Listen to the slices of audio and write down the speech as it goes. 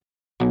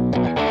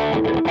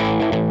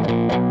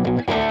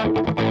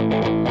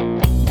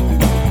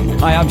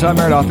Hi, I'm Tom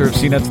Merritt, author of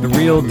CNet's The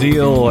Real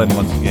Deal, and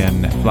once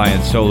again,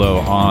 flying solo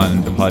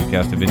on the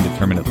podcast of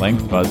indeterminate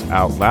length, Buzz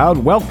Out Loud.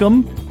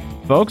 Welcome,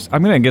 folks.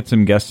 I'm going to get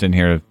some guests in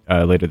here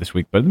later this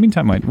week, but in the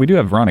meantime, we do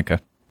have Veronica,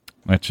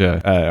 which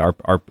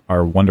our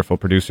wonderful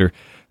producer,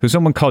 who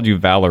someone called you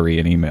Valerie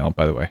in email,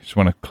 by the way. Just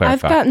want to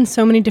clarify. I've gotten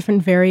so many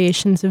different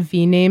variations of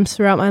V names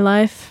throughout my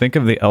life. Think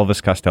of the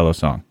Elvis Costello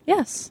song.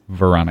 Yes.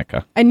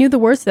 Veronica. I knew the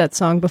words to that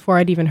song before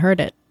I'd even heard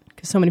it,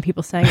 because so many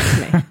people sang it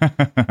to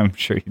me. I'm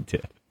sure you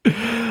did.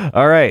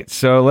 All right,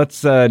 so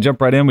let's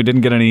jump right in. We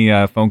didn't get any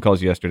phone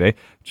calls yesterday,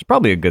 which is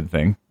probably a good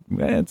thing.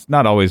 It's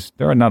not always,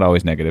 they're not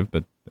always negative,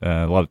 but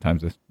a lot of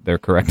times they're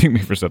correcting me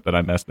for something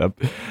I messed up.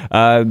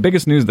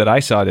 Biggest news that I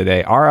saw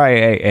today,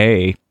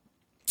 RIAA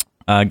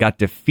got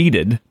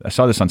defeated. I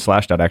saw this on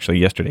Slashdot actually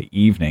yesterday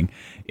evening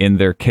in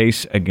their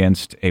case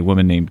against a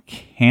woman named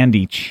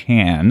Candy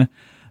Chan,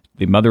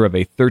 the mother of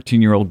a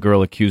 13-year-old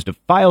girl accused of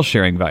file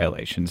sharing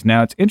violations.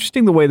 Now, it's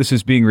interesting the way this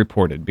is being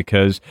reported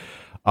because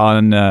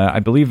on, I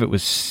believe it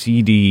was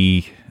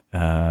CD,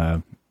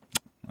 my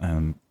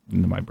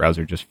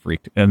browser just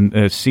freaked, and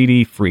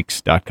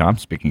cdfreaks.com,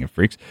 speaking of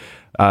freaks,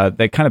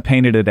 they kind of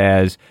painted it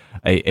as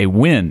a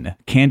win.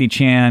 Candy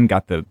Chan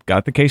got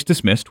the case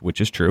dismissed,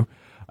 which is true.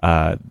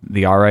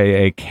 The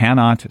RIAA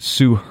cannot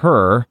sue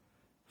her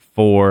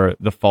for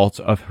the faults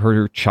of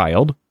her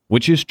child,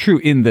 which is true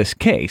in this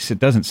case. It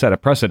doesn't set a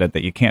precedent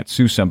that you can't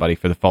sue somebody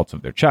for the faults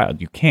of their child.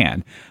 You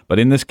can. But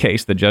in this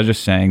case, the judge is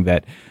saying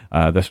that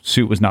the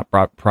suit was not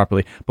brought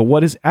properly. But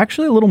what is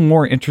actually a little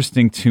more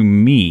interesting to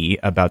me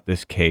about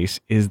this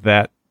case is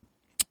that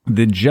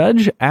the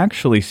judge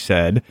actually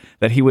said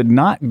that he would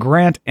not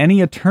grant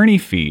any attorney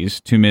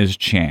fees to Ms.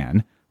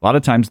 Chan. A lot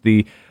of times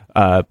the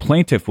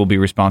plaintiff will be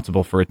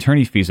responsible for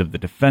attorney fees of the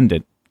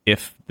defendant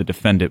if the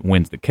defendant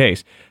wins the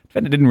case. The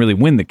defendant didn't really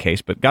win the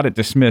case, but got it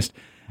dismissed.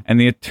 And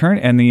the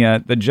attorney and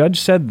the judge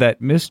said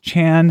that Ms.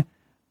 Chan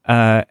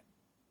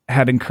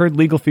had incurred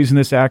legal fees in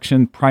this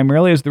action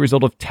primarily as the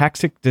result of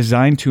tactics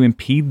designed to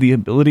impede the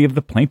ability of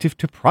the plaintiff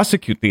to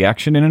prosecute the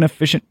action in an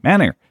efficient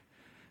manner,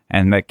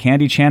 and that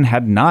Candy Chan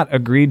had not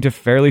agreed to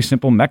fairly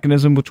simple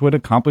mechanism which would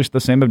accomplish the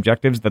same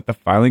objectives that the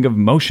filing of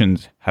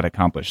motions had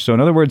accomplished. So in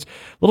other words,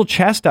 a little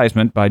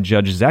chastisement by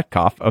Judge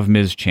Zetkoff of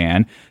Ms.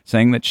 Chan,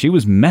 saying that she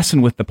was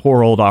messing with the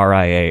poor old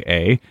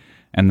RIAA,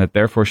 and that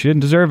therefore she didn't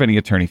deserve any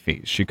attorney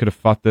fees. She could have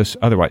fought this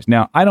otherwise.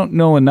 Now, I don't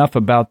know enough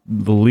about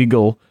the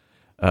legal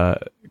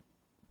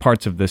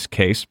parts of this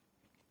case.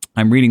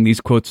 I'm reading these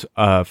quotes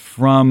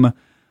from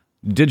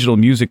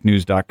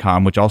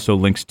digitalmusicnews.com, which also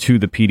links to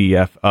the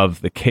PDF of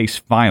the case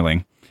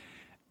filing.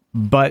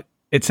 But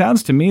it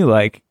sounds to me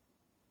like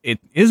it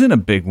isn't a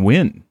big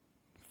win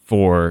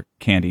for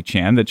Candy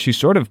Chan, that she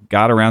sort of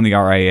got around the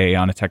RIAA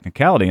on a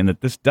technicality, and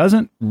that this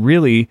doesn't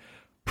really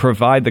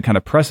provide the kind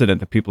of precedent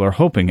that people are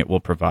hoping it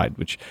will provide,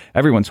 which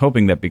everyone's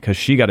hoping that because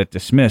she got it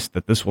dismissed,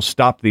 that this will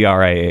stop the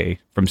RIAA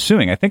from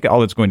suing. I think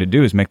all it's going to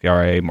do is make the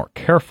RIAA more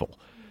careful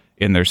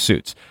in their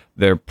suits.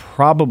 They're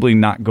probably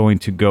not going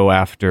to go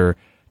after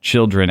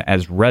children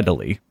as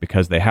readily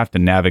because they have to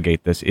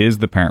navigate this. Is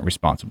the parent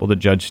responsible? The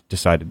judge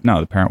decided, no,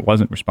 the parent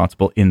wasn't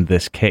responsible in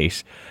this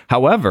case.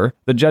 However,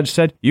 the judge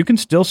said, you can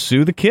still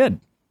sue the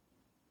kid.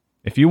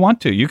 If you want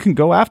to, you can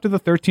go after the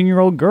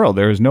 13-year-old girl.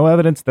 There is no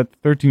evidence that the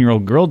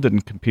 13-year-old girl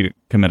didn't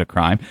commit a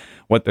crime.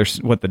 What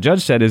the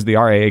judge said is the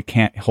RIAA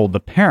can't hold the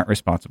parent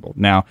responsible.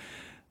 Now,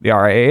 the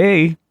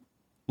RIAA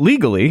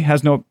legally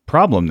has no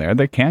problem there.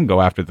 They can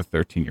go after the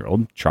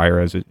 13-year-old, try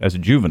her as a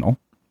juvenile,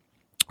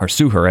 or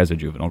sue her as a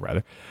juvenile,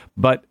 rather.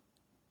 But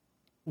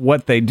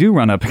what they do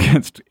run up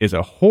against is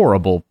a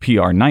horrible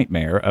PR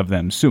nightmare of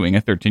them suing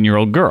a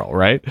 13-year-old girl,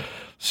 right?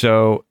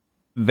 So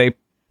they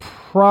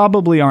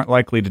probably aren't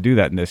likely to do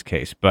that in this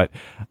case. But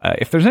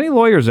if there's any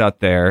lawyers out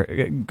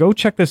there, go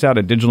check this out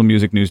at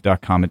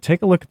digitalmusicnews.com and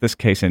take a look at this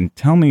case and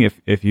tell me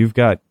if you've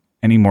got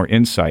any more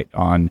insight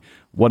on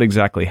what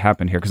exactly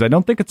happened here. Because I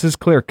don't think it's as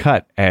clear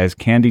cut as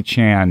Candy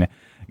Chan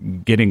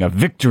getting a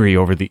victory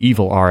over the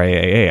evil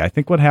RIAA. I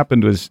think what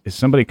happened is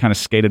somebody kind of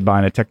skated by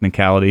in a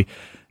technicality,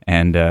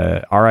 and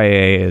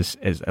RIAA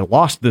is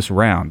lost this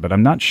round. But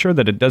I'm not sure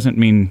that it doesn't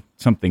mean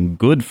something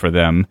good for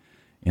them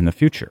in the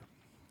future.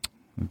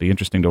 It'd be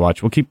interesting to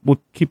watch. We'll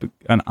keep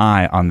an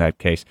eye on that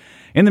case.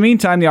 In the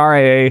meantime, the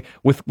RIAA,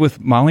 with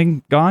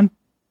Molly gone,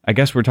 I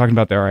guess we're talking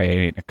about the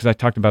RIAA because I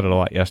talked about it a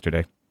lot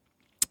yesterday.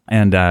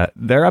 And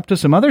they're up to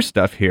some other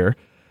stuff here.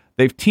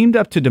 They've teamed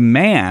up to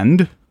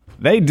demand,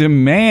 at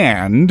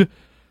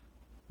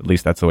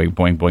least that's the way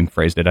Boing Boing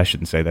phrased it. I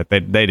shouldn't say that.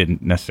 They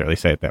didn't necessarily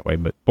say it that way,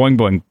 but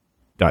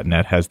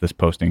boingboing.net has this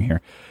posting here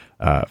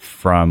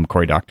from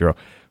Cory Doctorow,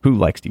 who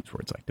likes to use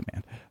words like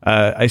demand.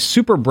 A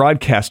super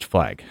broadcast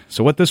flag.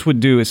 So what this would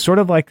do is sort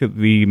of like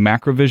the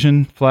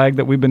Macrovision flag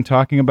that we've been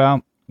talking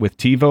about with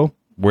TiVo,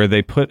 where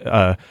they put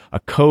a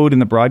code in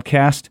the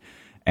broadcast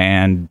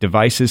and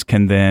devices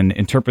can then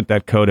interpret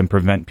that code and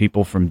prevent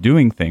people from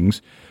doing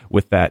things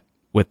with that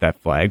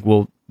flag.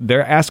 Well,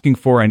 they're asking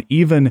for an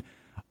even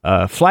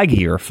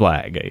flaggier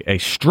flag, a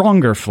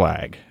stronger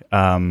flag,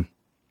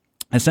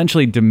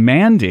 essentially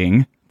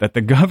demanding that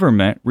the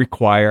government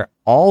require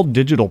all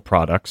digital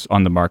products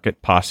on the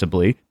market,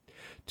 possibly,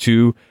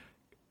 to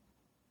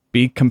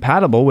be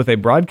compatible with a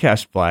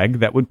broadcast flag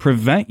that would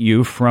prevent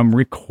you from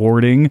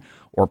recording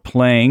or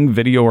playing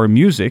video or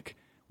music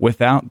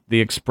without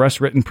the express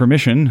written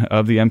permission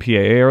of the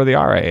MPAA or the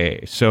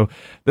RIAA. So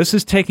this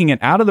is taking it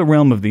out of the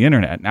realm of the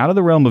internet and out of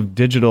the realm of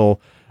digital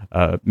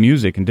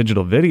music and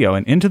digital video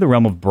and into the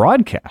realm of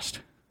broadcast.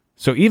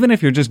 So even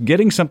if you're just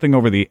getting something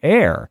over the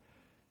air,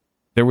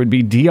 there would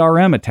be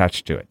DRM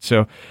attached to it.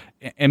 So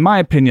in my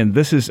opinion,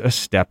 this is a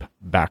step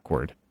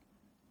backward.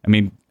 I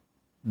mean,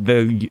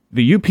 the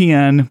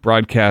UPN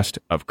broadcast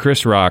of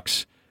Chris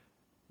Rock's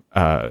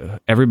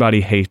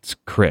Everybody Hates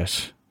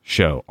Chris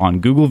show on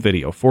Google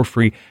Video for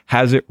free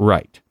has it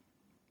right.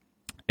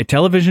 A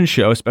television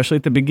show, especially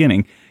at the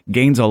beginning,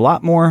 gains a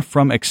lot more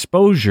from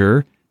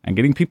exposure and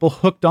getting people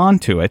hooked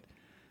onto it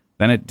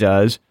than it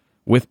does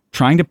with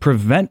trying to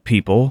prevent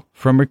people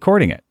from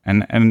recording it.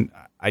 And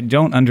I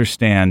don't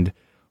understand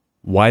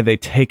why they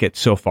take it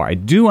so far. I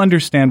do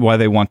understand why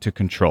they want to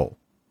control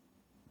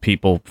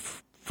people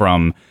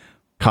from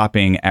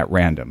copying at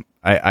random.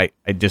 I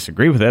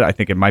disagree with it. I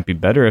think it might be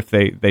better if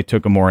they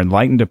took a more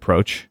enlightened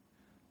approach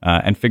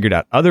and figured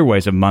out other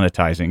ways of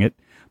monetizing it.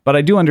 But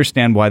I do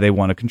understand why they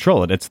want to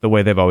control it. It's the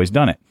way they've always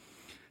done it.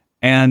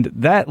 And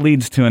that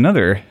leads to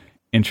another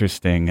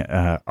interesting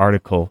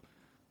article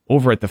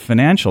over at the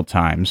Financial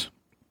Times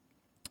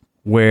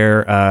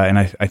where, and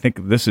I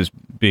think this is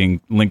being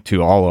linked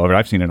to all over.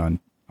 I've seen it on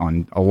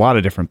a lot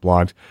of different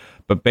blogs.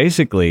 But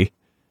basically,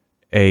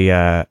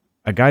 a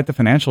guy at the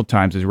Financial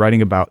Times is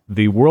writing about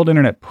the World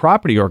Internet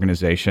Property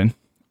Organization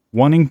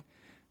wanting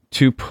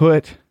to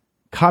put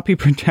copy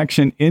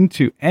protection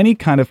into any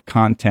kind of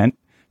content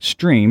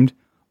streamed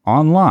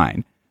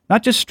online.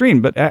 Not just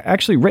streamed, but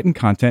actually written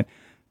content,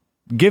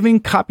 giving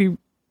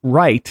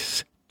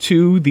copyrights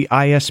to the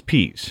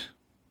ISPs.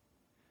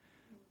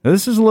 Now,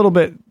 this is a little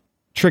bit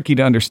tricky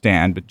to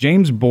understand, but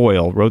James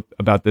Boyle wrote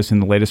about this in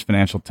the latest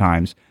Financial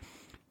Times.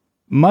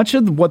 Much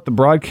of what the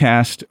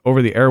broadcast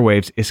over the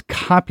airwaves is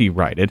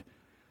copyrighted.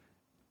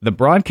 The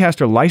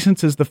broadcaster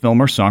licenses the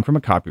film or song from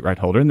a copyright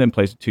holder and then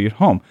plays it to you at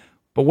home.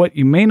 But what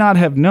you may not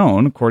have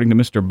known, according to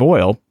Mr.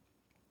 Boyle,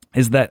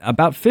 is that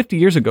about 50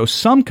 years ago,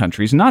 some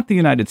countries, not the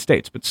United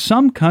States, but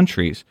some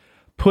countries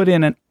put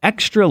in an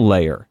extra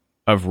layer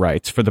of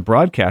rights for the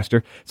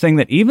broadcaster, saying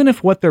that even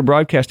if what they're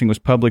broadcasting was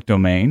public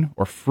domain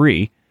or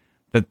free,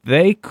 that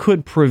they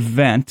could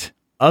prevent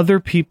other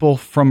people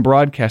from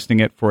broadcasting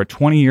it for a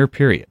 20-year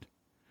period.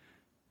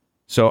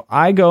 So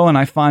I go and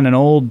I find an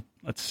old,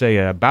 let's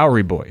say,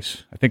 Bowery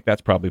Boys. I think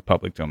that's probably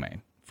public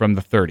domain from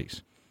the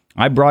 30s.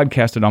 I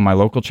broadcast it on my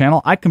local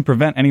channel. I can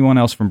prevent anyone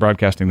else from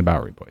broadcasting the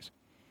Bowery Boys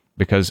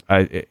because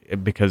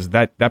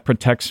that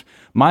protects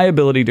my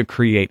ability to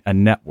create a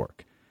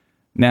network.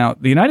 Now,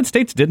 the United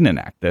States didn't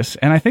enact this,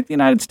 and I think the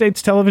United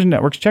States television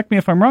networks, check me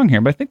if I'm wrong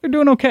here, but I think they're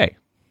doing okay.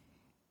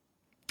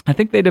 I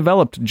think they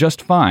developed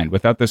just fine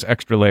without this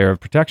extra layer of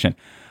protection.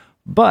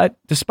 But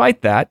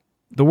despite that,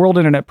 the World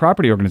Internet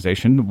Property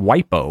Organization,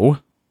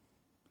 WIPO,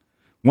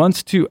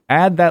 wants to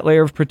add that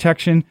layer of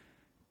protection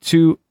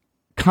to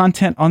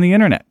content on the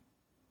internet.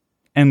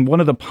 And one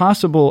of the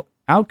possible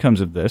outcomes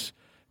of this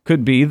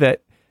could be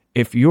that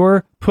if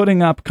you're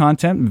putting up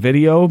content,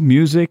 video,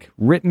 music,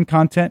 written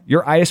content,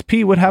 your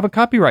ISP would have a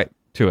copyright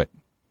to it.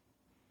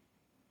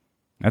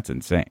 That's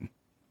insane.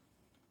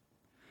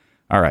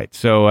 All right,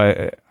 so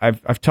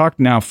I've talked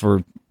now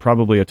for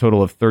probably a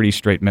total of 30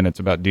 straight minutes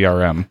about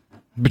DRM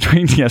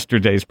between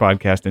yesterday's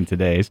podcast and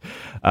today's.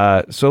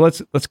 So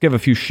let's give a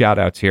few shout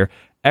outs here.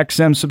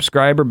 XM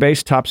subscriber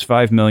base tops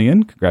 5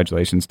 million.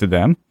 Congratulations to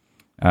them.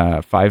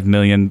 5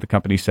 million, the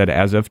company said,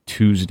 as of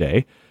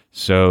Tuesday.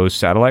 So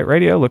satellite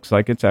radio looks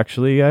like it's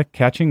actually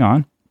catching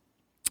on.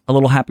 A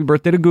little happy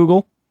birthday to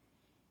Google.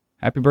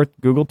 Happy birthday.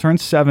 Google turned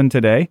 7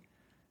 today.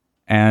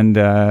 And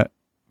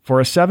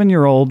for a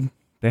 7-year-old,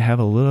 they have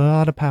a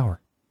lot of power.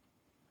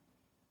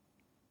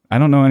 I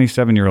don't know any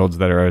 7-year-olds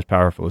that are as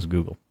powerful as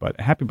Google, but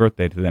happy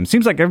birthday to them.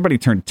 Seems like everybody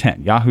turned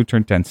 10. Yahoo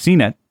turned 10.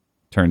 CNet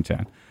turned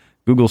 10.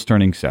 Google's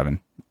turning 7.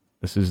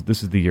 This is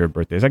the year of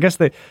birthdays. I guess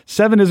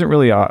 7 isn't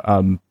really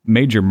a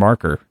major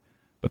marker,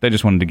 but they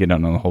just wanted to get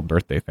on the whole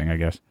birthday thing, I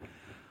guess.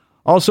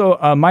 Also,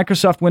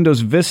 Microsoft Windows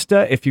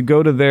Vista, if you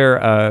go to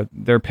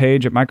their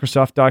page at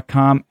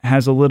Microsoft.com,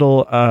 has a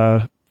little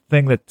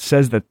thing that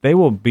says that they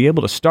will be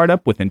able to start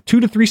up within 2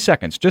 to 3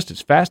 seconds, just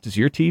as fast as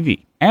your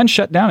TV, and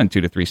shut down in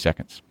 2 to 3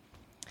 seconds.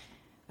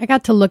 I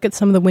got to look at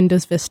some of the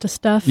Windows Vista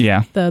stuff.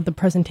 Yeah. The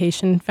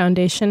presentation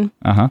foundation.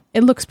 Uh-huh.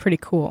 It looks pretty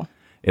cool.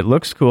 It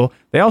looks cool.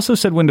 They also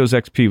said Windows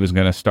XP was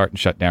going to start and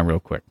shut down real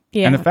quick.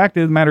 Yeah. And the fact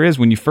of the matter is,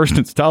 when you first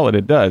install it,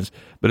 it does.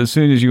 But as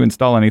soon as you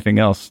install anything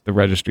else, the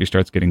registry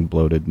starts getting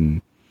bloated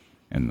and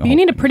you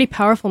need a pretty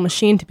powerful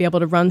machine to be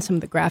able to run some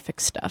of the graphic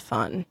stuff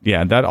on.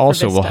 Yeah, that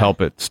also will help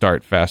it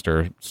start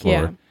faster, slower.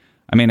 Yeah.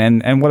 I mean,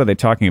 and what are they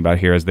talking about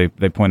here? As they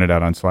pointed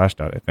out on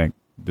Slashdot, I think.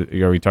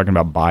 Are we talking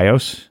about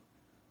BIOS?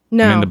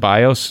 No. I mean, the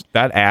BIOS,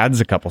 that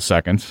adds a couple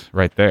seconds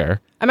right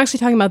there. I'm actually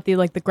talking about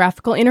the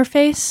graphical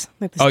interface.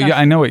 Like the Oh, stuff. yeah,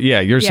 I know it. Yeah,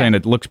 you're saying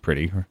it looks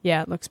pretty.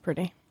 Yeah, it looks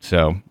pretty.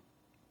 So.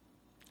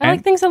 I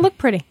like things that look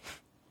pretty.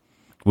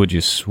 Would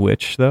you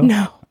switch, though?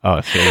 No.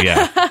 Oh, so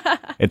yeah.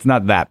 It's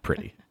not that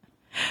pretty.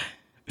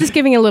 Just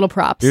giving a little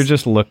props. You're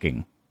just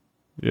looking.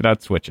 You're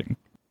not switching.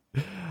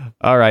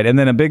 All right, and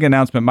then a big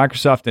announcement.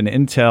 Microsoft and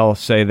Intel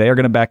say they are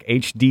going to back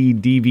HD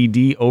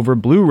DVD over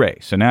Blu-ray.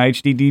 So now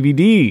HD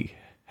DVD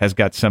has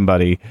got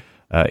somebody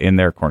in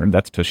their corner.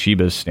 That's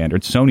Toshiba's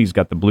standard. Sony's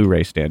got the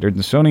Blu-ray standard,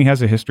 and Sony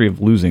has a history of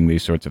losing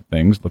these sorts of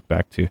things. Look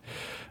back to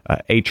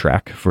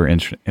A-Track, for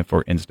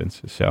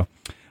instance. So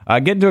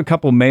get into a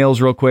couple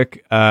mails real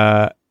quick.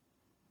 Guy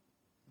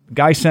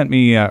sent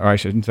me, or I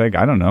shouldn't say,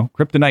 I don't know,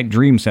 Kryptonite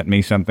Dream sent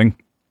me something.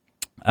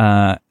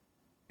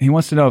 He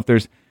wants to know if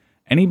there's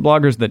any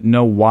bloggers that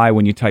know why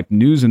when you type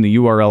news in the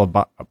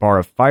URL bar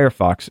of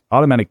Firefox,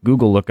 automatic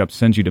Google lookup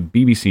sends you to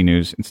BBC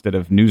News instead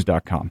of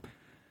news.com.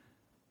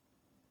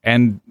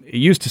 And it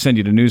used to send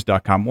you to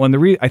news.com. Well,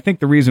 and I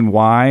think the reason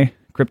why,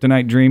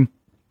 Kryptonite Dream,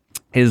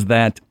 is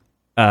that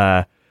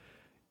it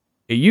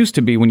used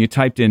to be when you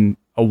typed in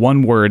a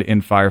one word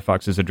in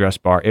Firefox's address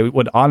bar, it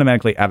would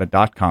automatically add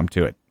a .com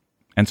to it.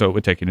 And so it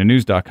would take you to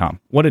news.com.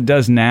 What it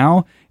does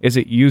now is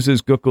it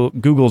uses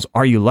Google's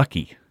Are You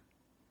Lucky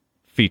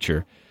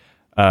feature.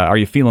 Are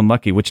you feeling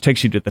lucky? Which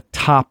takes you to the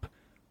top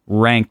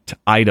ranked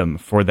item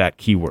for that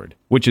keyword,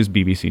 which is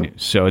BBC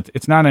News. So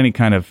it's not any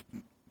kind of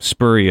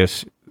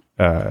spurious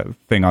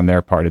thing on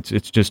their part.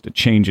 It's just a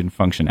change in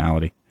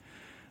functionality.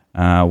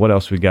 What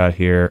else we got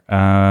here?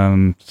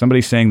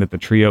 Somebody's saying that the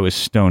trio is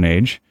Stone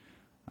Age.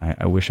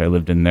 I wish I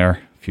lived in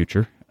their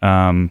future.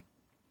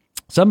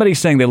 Somebody's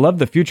saying they loved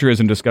the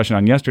futurism discussion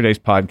on yesterday's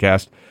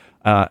podcast,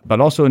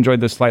 but also enjoyed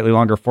this slightly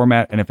longer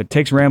format. And if it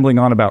takes rambling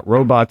on about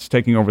robots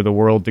taking over the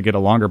world to get a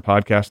longer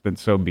podcast, then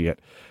so be it.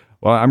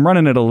 Well, I'm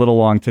running it a little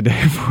long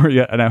today for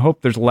you, and I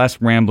hope there's less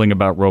rambling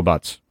about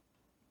robots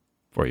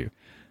for you.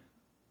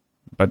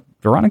 But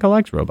Veronica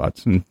likes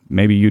robots, and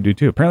maybe you do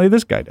too. Apparently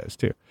this guy does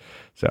too.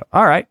 So,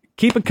 all right,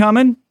 keep it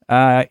coming.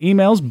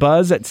 Emails,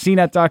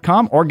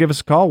 buzz@cnet.com, or give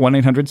us a call,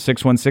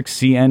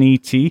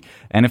 1-800-616-CNET.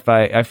 And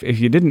if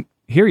you didn't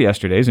hear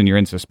yesterday's and you're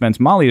in suspense,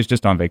 Molly is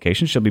just on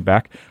vacation. She'll be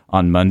back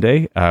on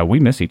Monday.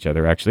 We miss each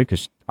other, actually,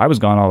 because I was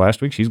gone all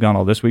last week. She's gone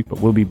all this week, but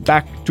we'll be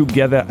back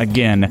together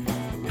again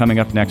coming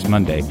up next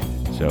Monday.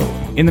 So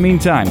in the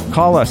meantime,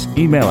 call us,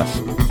 email us.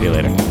 See you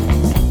later.